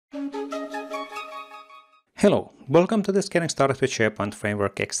Hello, welcome to this Getting Started with SharePoint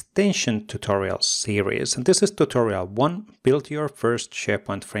Framework Extension tutorial series. And this is tutorial 1, build your first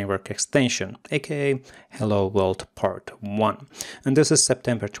SharePoint Framework extension, aka Hello World Part 1. And this is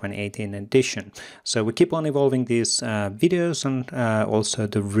September 2018 edition. So we keep on evolving these videos and also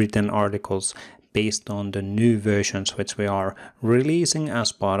the written articles based on the new versions which we are releasing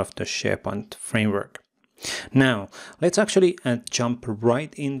as part of the SharePoint Framework. Now, let's actually jump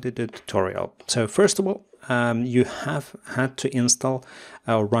right into the tutorial. So first of all, you have had to install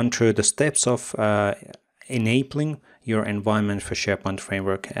or run through the steps of enabling your environment for SharePoint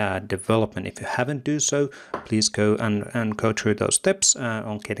Framework development. If you haven't do so, please go and go through those steps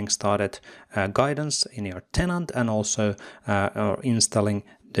on getting started guidance in your tenant and also installing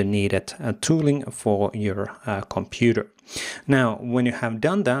the needed tooling for your computer. Now, when you have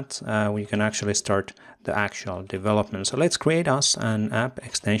done that, we can actually start the actual development. So let's create us an app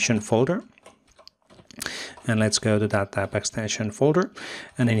extension folder. And let's go to that app extension folder.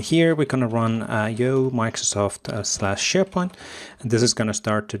 And in here, we're going to run yo Microsoft /SharePoint. And this is going to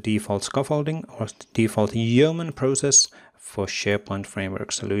start the default scaffolding or the default yeoman process for SharePoint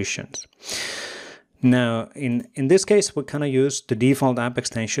Framework solutions. Now, in this case, we kind of use the default app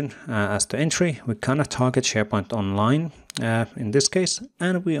extension as the entry. We kind of target SharePoint Online in this case,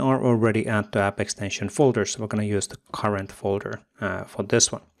 and we are already at the app extension folder. So we're going to use the current folder for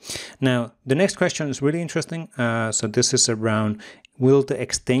this one. Now, the next question is really interesting. So this is around, will the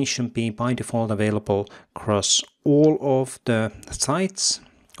extension be by default available across all of the sites,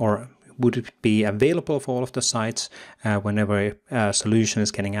 or would it be available for all of the sites whenever a solution is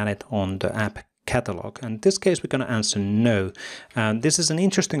getting added on the app catalog? And in this case, we're going to answer no. This is an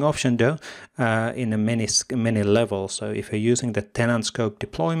interesting option though in many levels. So if you're using the tenant scope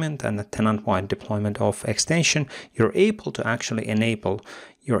deployment and the tenant-wide deployment of extension, you're able to actually enable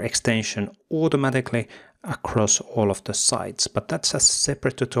your extension automatically across all of the sites. But that's a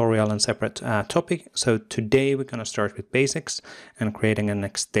separate tutorial and separate topic. So today we're going to start with basics and creating an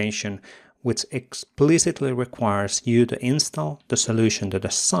extension which explicitly requires you to install the solution to the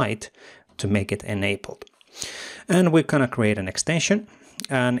site to make it enabled. And we're going to create an extension.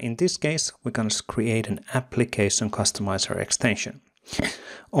 And in this case, we're going to create an application customizer extension.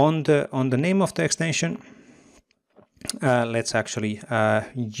 On the name of the extension, let's actually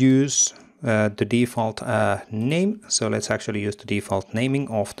use the default name. So let's actually use the default naming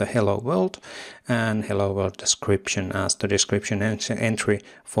of the Hello World and Hello World description as the description entry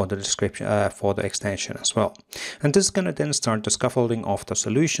for the description for the extension as well. And this is going to then start the scaffolding of the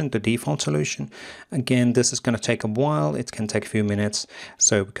solution, the default solution. Again, this is going to take a while. It can take a few minutes.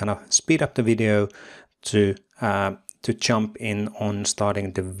 So we kind of speed up the video to jump in on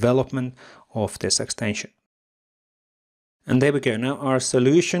starting development of this extension. And there we go. Now our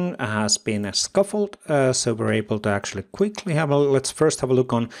solution has been scaffolded, so we're able to actually quickly let's first have a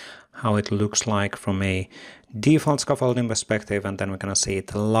look on how it looks like from a default scaffolding perspective, and then we're going to see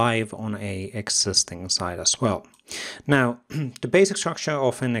it live on a existing site as well. Now, the basic structure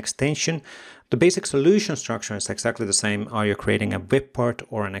of an extension, the basic solution structure is exactly the same. Are you creating a web part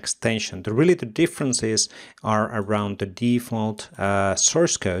or an extension? The differences are around the default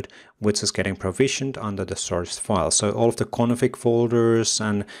source code, which is getting provisioned under the source file. So all of the config folders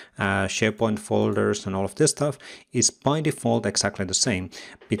and SharePoint folders and all of this stuff is by default exactly the same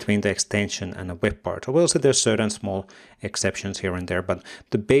between the extension and a web part. Obviously, there's certain small exceptions here and there, but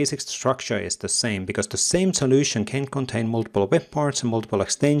the basic structure is the same because the same solution can contain multiple web parts and multiple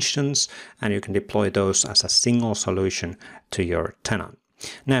extensions, and you can deploy those as a single solution to your tenant.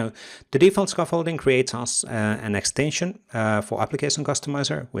 Now, the default scaffolding creates us an extension for application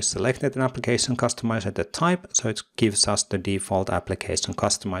customizer. We selected an application customizer, the type, so it gives us the default application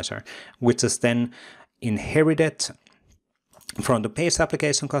customizer, which is then inherited from the base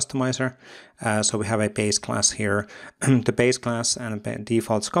application customizer. So we have a base class here. The base class and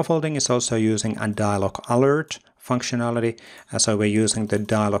default scaffolding is also using a dialog alert functionality. So we're using the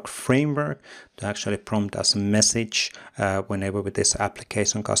dialog framework to actually prompt us a message whenever this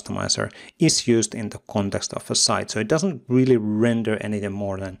application customizer is used in the context of a site. So it doesn't really render anything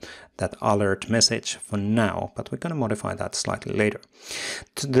more than that alert message for now, but we're going to modify that slightly later.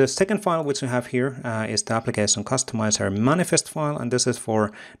 The second file which we have here is the application customizer manifest file, and this is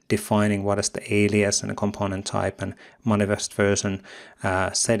for defining what is the alias and the component type and manifest version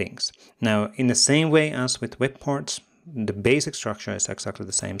settings. Now, in the same way as with web parts, the basic structure is exactly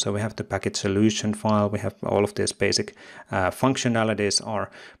the same. So we have the package solution file. We have all of these basic functionalities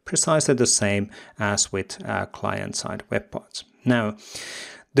are precisely the same as with client-side web parts. Now,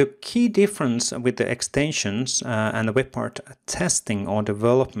 The key difference with the extensions and the web part testing or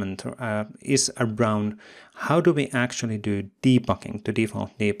development is around how do we actually do debugging, the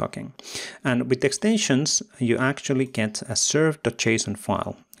default debugging. And with extensions, you actually get a serve.json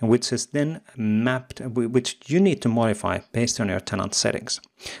file, which is then mapped, which you need to modify based on your tenant settings.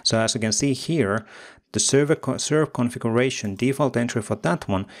 So as you can see here, the serve configuration default entry for that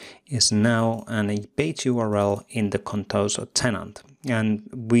one is now a page URL in the Contoso tenant. And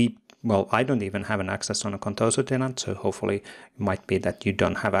I don't even have an access on a Contoso tenant, so hopefully it might be that you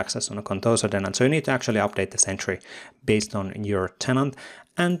don't have access on a Contoso tenant. So you need to actually update this entry based on your tenant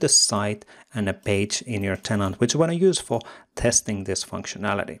and the site and a page in your tenant, which you want to use for testing this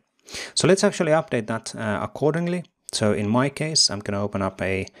functionality. So let's actually update that accordingly. So in my case, I'm going to open up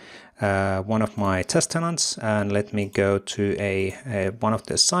one of my test tenants, and let me go to one of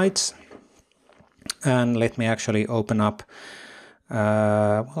the sites, and let me actually open up.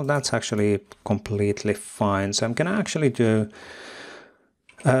 Well, that's actually completely fine. So I'm going to actually do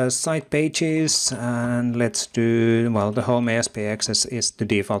site pages, and let's do, well, the home ASPX is the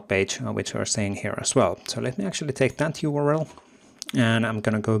default page, which we're seeing here as well. So let me actually take that URL, and I'm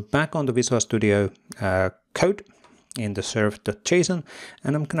going to go back on the Visual Studio code in the serve.json,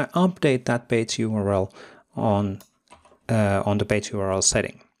 and I'm going to update that page URL on the page URL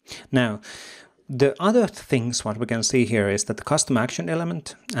setting. Now, the other things what we can see here is that the custom action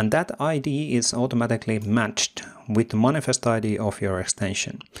element, and that ID is automatically matched with the manifest ID of your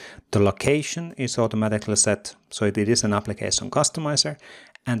extension. The location is automatically set, so it is an application customizer,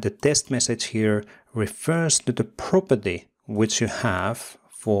 and the test message here refers to the property which you have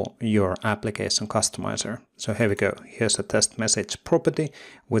for your application customizer. So here we go. Here's a test message property,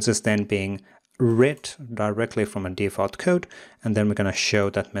 which is then being read directly from a default code, and then we're going to show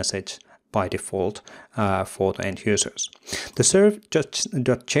that message by default for the end users. The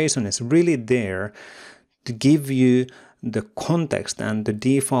serve.json is really there to give you the context and the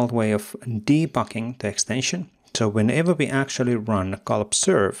default way of debugging the extension. So whenever we actually run gulp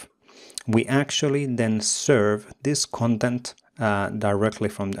serve, we actually then serve this content directly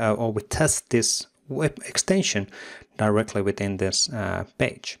from, or we test this web extension directly within this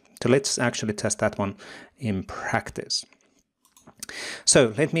page. So let's actually test that one in practice.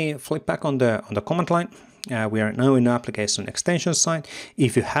 So let me flip back on the command line. We are now in the application extension side.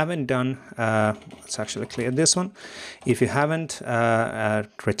 If you haven't done, let's actually clear this one. If you haven't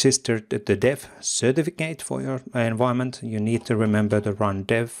registered the dev certificate for your environment, you need to remember the run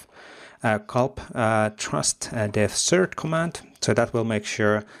dev gulp trust dev cert command. So that will make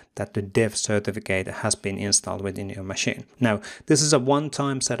sure that the dev certificate has been installed within your machine. Now, this is a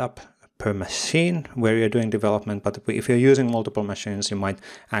one-time setup per machine where you're doing development, but if you're using multiple machines, you might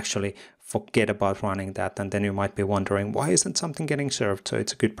actually forget about running that, and then you might be wondering, why isn't something getting served? So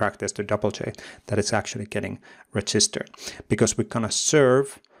it's a good practice to double check that it's actually getting registered, because we're going to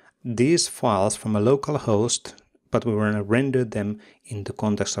serve these files from a local host, but we're going to render them in the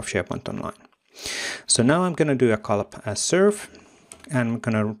context of SharePoint Online. So now I'm going to do a gulp serve, and I'm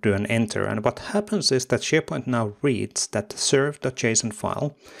going to do an enter. And what happens is that SharePoint now reads that serve.json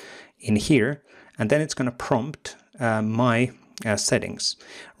file in here, and then it's going to prompt my settings.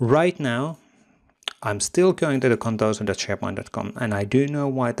 Right now, I'm still going to the contoso.sharepoint.com, and I do know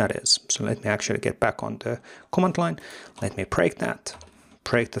why that is. So let me actually get back on the command line. Let me break that,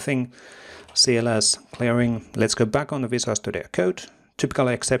 break the thing, CLS, clearing. Let's go back on the Visual Studio Code. Typical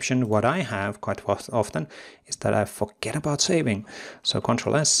exception, what I have quite often is that I forget about saving. So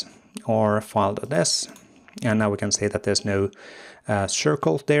Control S or file.s, and now we can see that there's no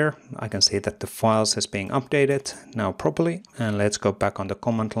circle there. I can see that the files is being updated now properly. And let's go back on the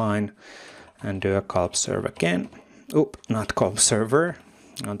command line and do a gulp serve again. Oop, not gulp server.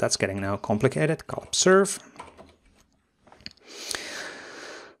 Oh, that's getting now complicated. Gulp serve.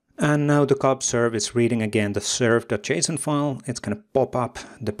 And now the gulp serve is reading again the serve.json file. It's going to pop up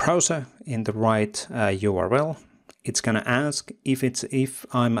the browser in the right URL. It's going to ask if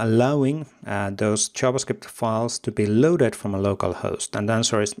I'm allowing those JavaScript files to be loaded from a local host. And the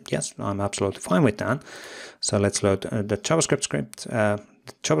answer is yes, I'm absolutely fine with that. So let's load the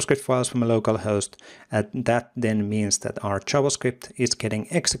JavaScript files from a local host. And that then means that our JavaScript is getting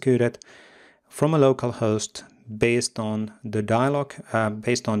executed from a local host based on the dialog,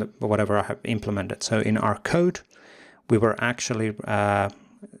 based on whatever I have implemented. So in our code, we were actually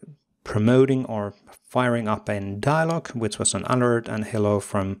promoting or firing up a dialog, which was an alert and hello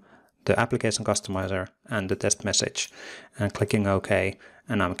from the application customizer and the test message, and clicking OK,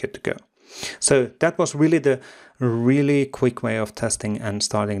 and I'm good to go. So that was really the really quick way of testing and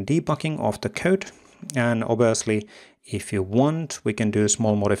starting debugging of the code. And obviously, If you want, we can do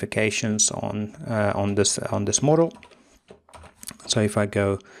small modifications on this model. So if I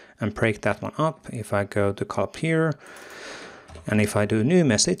go and break that one up, if I go to column here, and if I do new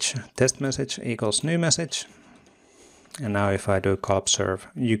message, test message equals new message, and now if I do column serve,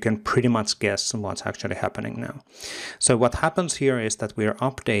 you can pretty much guess what's actually happening now. So what happens here is that we are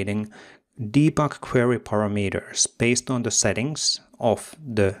updating debug query parameters based on the settings of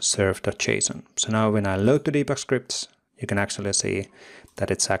the serve.json. So now when I load the debug scripts, you can actually see that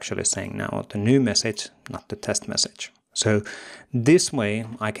it's actually saying now the new message, not the test message. So this way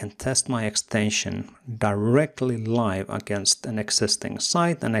I can test my extension directly live against an existing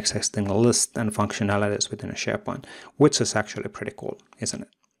site, an existing list and functionalities within a SharePoint, which is actually pretty cool, isn't it?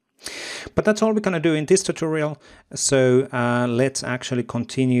 But that's all we're going to do in this tutorial. So let's actually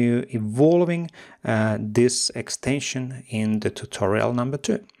continue evolving this extension in the tutorial number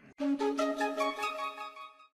 2.